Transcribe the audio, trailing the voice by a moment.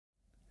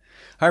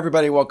Hi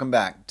everybody, welcome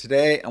back.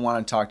 Today I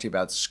want to talk to you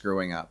about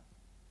screwing up.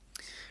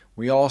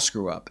 We all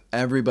screw up.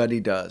 Everybody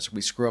does.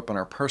 We screw up in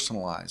our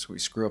personal lives. We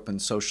screw up in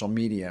social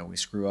media. We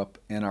screw up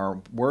in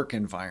our work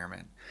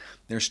environment.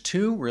 There's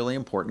two really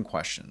important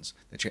questions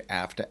that you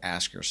have to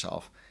ask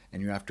yourself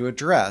and you have to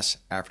address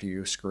after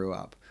you screw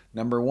up.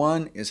 Number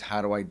one is,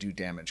 how do I do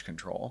damage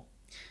control?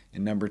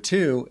 And number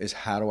two is,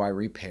 how do I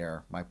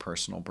repair my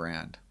personal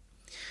brand?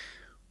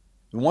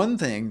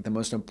 The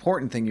most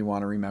important thing you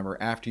want to remember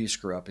after you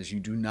screw up is you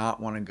do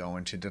not want to go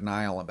into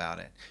denial about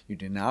it. You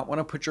do not want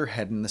to put your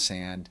head in the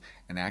sand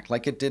and act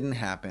like it didn't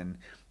happen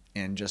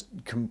and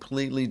just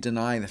completely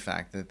deny the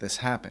fact that this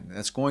happened.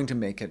 That's going to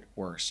make it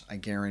worse, I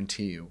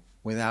guarantee you,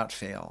 without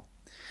fail.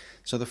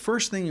 So the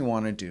first thing you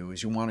want to do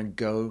is you want to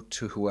go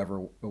to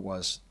whoever it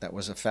was that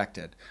was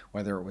affected,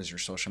 whether it was your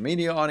social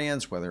media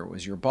audience, whether it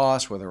was your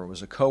boss, whether it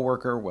was a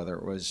coworker, whether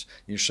it was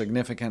your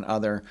significant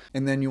other,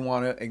 and then you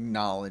want to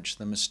acknowledge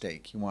the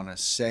mistake. You want to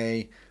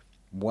say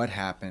what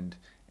happened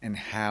and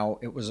how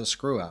it was a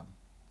screw up.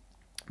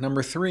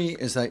 Number three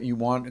is that you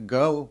want to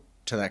go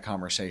to that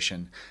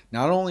conversation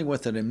not only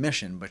with an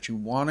admission, but you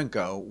want to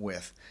go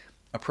with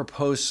a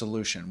proposed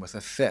solution, with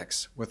a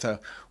fix, with a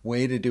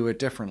way to do it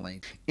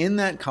differently. In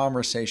that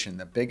conversation,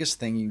 the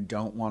biggest thing you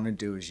don't want to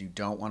do is you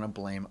don't want to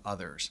blame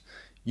others.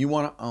 You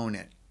want to own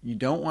it. You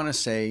don't want to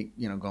say,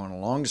 go in a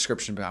long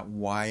description about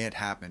why it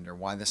happened or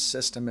why the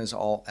system is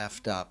all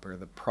effed up or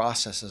the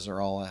processes are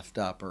all effed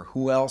up or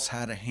who else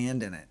had a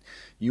hand in it.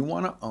 You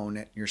want to own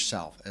it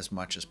yourself as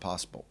much as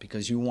possible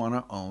because you want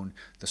to own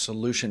the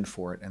solution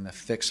for it and the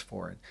fix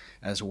for it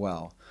as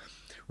well.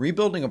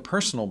 Rebuilding a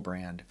personal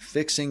brand,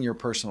 fixing your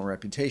personal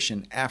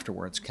reputation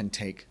afterwards can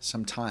take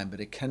some time, but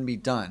it can be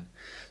done.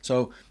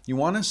 So you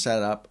want to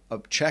set up a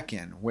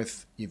check-in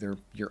with either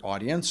your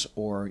audience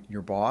or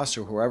your boss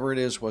or whoever it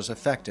is was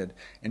affected,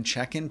 and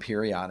check in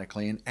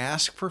periodically and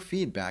ask for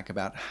feedback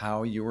about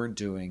how you are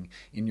doing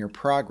in your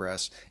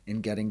progress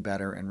in getting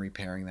better and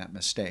repairing that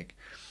mistake.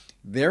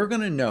 They're going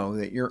to know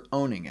that you're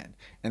owning it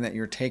and that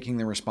you're taking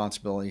the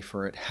responsibility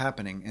for it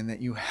happening and that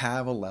you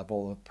have a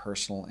level of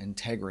personal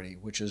integrity,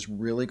 which is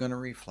really going to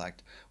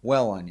reflect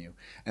well on you.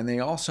 And they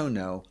also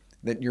know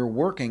that you're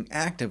working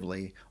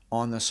actively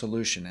on the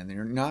solution and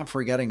you're not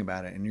forgetting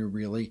about it and you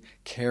really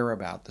care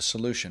about the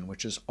solution,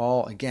 which is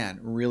all, again,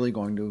 really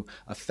going to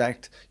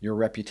affect your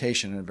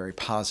reputation in a very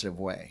positive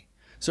way.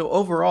 So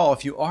overall,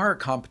 if you are a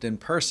competent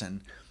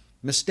person,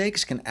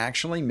 mistakes can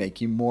actually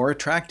make you more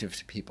attractive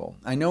to people.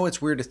 I know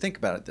it's weird to think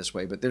about it this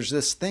way, but there's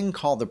this thing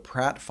called the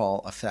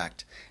Pratfall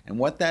Effect. And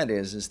what that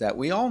is that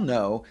we all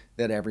know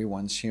that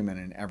everyone's human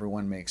and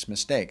everyone makes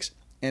mistakes.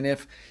 And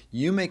if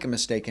you make a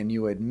mistake and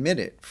you admit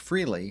it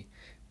freely,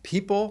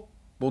 people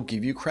will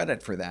give you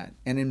credit for that.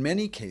 And in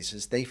many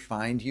cases, they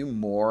find you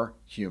more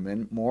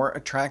human, more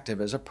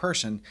attractive as a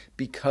person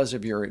because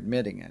of your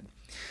admitting it.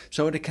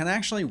 So it can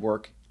actually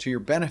work to your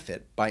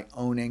benefit by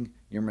owning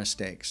your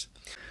mistakes.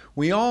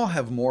 We all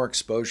have more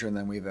exposure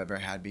than we've ever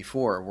had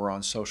before. We're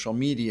on social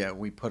media.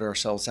 We put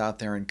ourselves out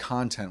there in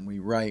content. We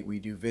write, we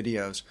do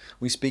videos,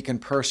 we speak in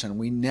person,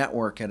 we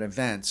network at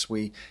events,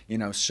 we,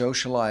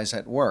 socialize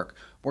at work.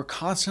 We're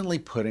constantly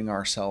putting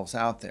ourselves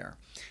out there.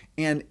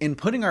 And in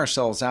putting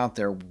ourselves out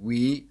there,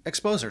 we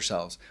expose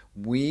ourselves.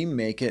 We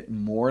make it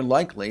more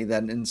likely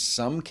that in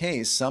some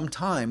case,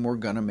 sometime, we're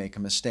going to make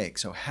a mistake.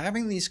 So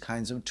having these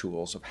kinds of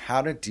tools of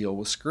how to deal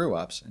with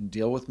screw-ups and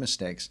deal with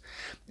mistakes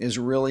is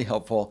really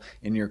helpful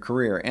in your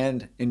career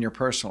and in your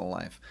personal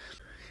life.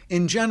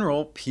 In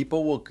general,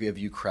 people will give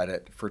you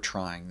credit for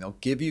trying. They'll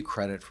give you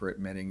credit for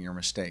admitting your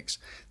mistakes.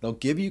 They'll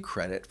give you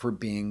credit for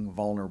being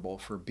vulnerable,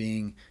 for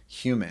being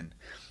human.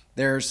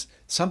 There's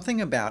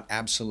something about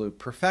absolute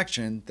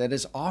perfection that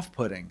is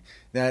off-putting,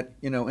 that,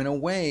 in a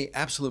way,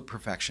 absolute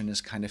perfection is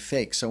kind of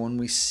fake. So when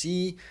we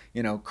see,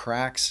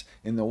 cracks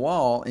in the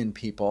wall in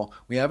people,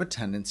 we have a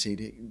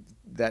tendency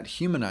that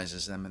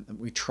humanizes them and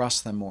we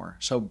trust them more.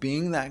 So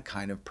being that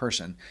kind of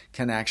person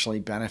can actually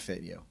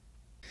benefit you.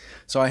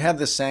 So I have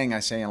this saying I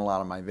say in a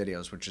lot of my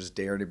videos, which is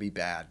dare to be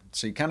bad.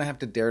 So you kind of have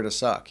to dare to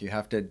suck. You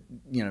have to,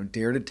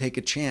 dare to take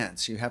a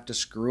chance. You have to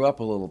screw up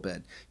a little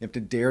bit. You have to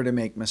dare to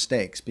make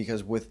mistakes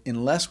because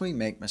unless we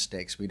make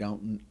mistakes, we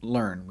don't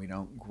learn, we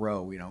don't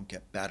grow, we don't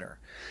get better.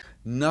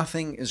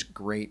 Nothing is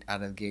great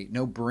out of the gate.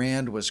 No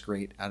brand was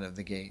great out of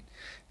the gate.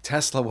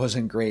 Tesla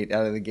wasn't great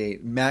out of the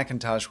gate.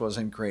 Macintosh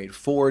wasn't great.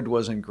 Ford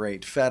wasn't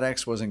great.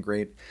 FedEx wasn't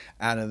great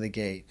out of the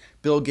gate.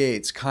 Bill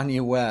Gates,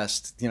 Kanye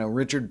West,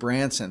 Richard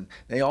Branson,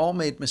 they all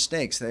made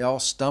mistakes. They all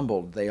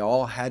stumbled. They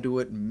all had to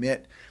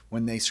admit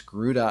when they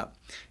screwed up.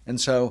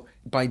 And so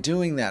by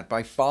doing that,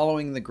 by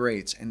following the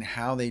greats and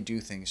how they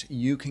do things,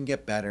 you can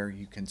get better,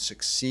 you can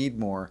succeed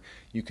more,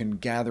 you can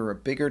gather a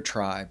bigger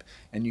tribe,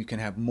 and you can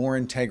have more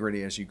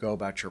integrity as you go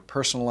about your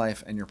personal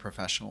life and your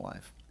professional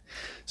life.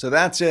 So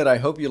that's it. I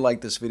hope you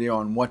liked this video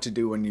on what to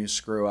do when you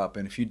screw up.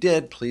 And if you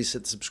did, please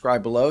hit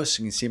subscribe below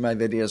so you can see my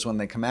videos when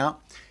they come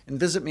out. And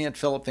visit me at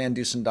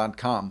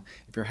philipvandusen.com.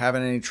 If you're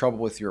having any trouble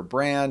with your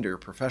brand or your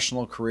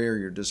professional career,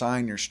 your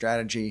design, your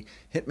strategy,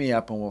 hit me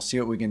up and we'll see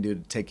what we can do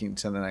to take you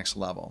to the next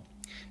level.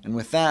 And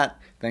with that,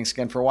 thanks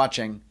again for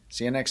watching.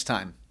 See you next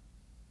time.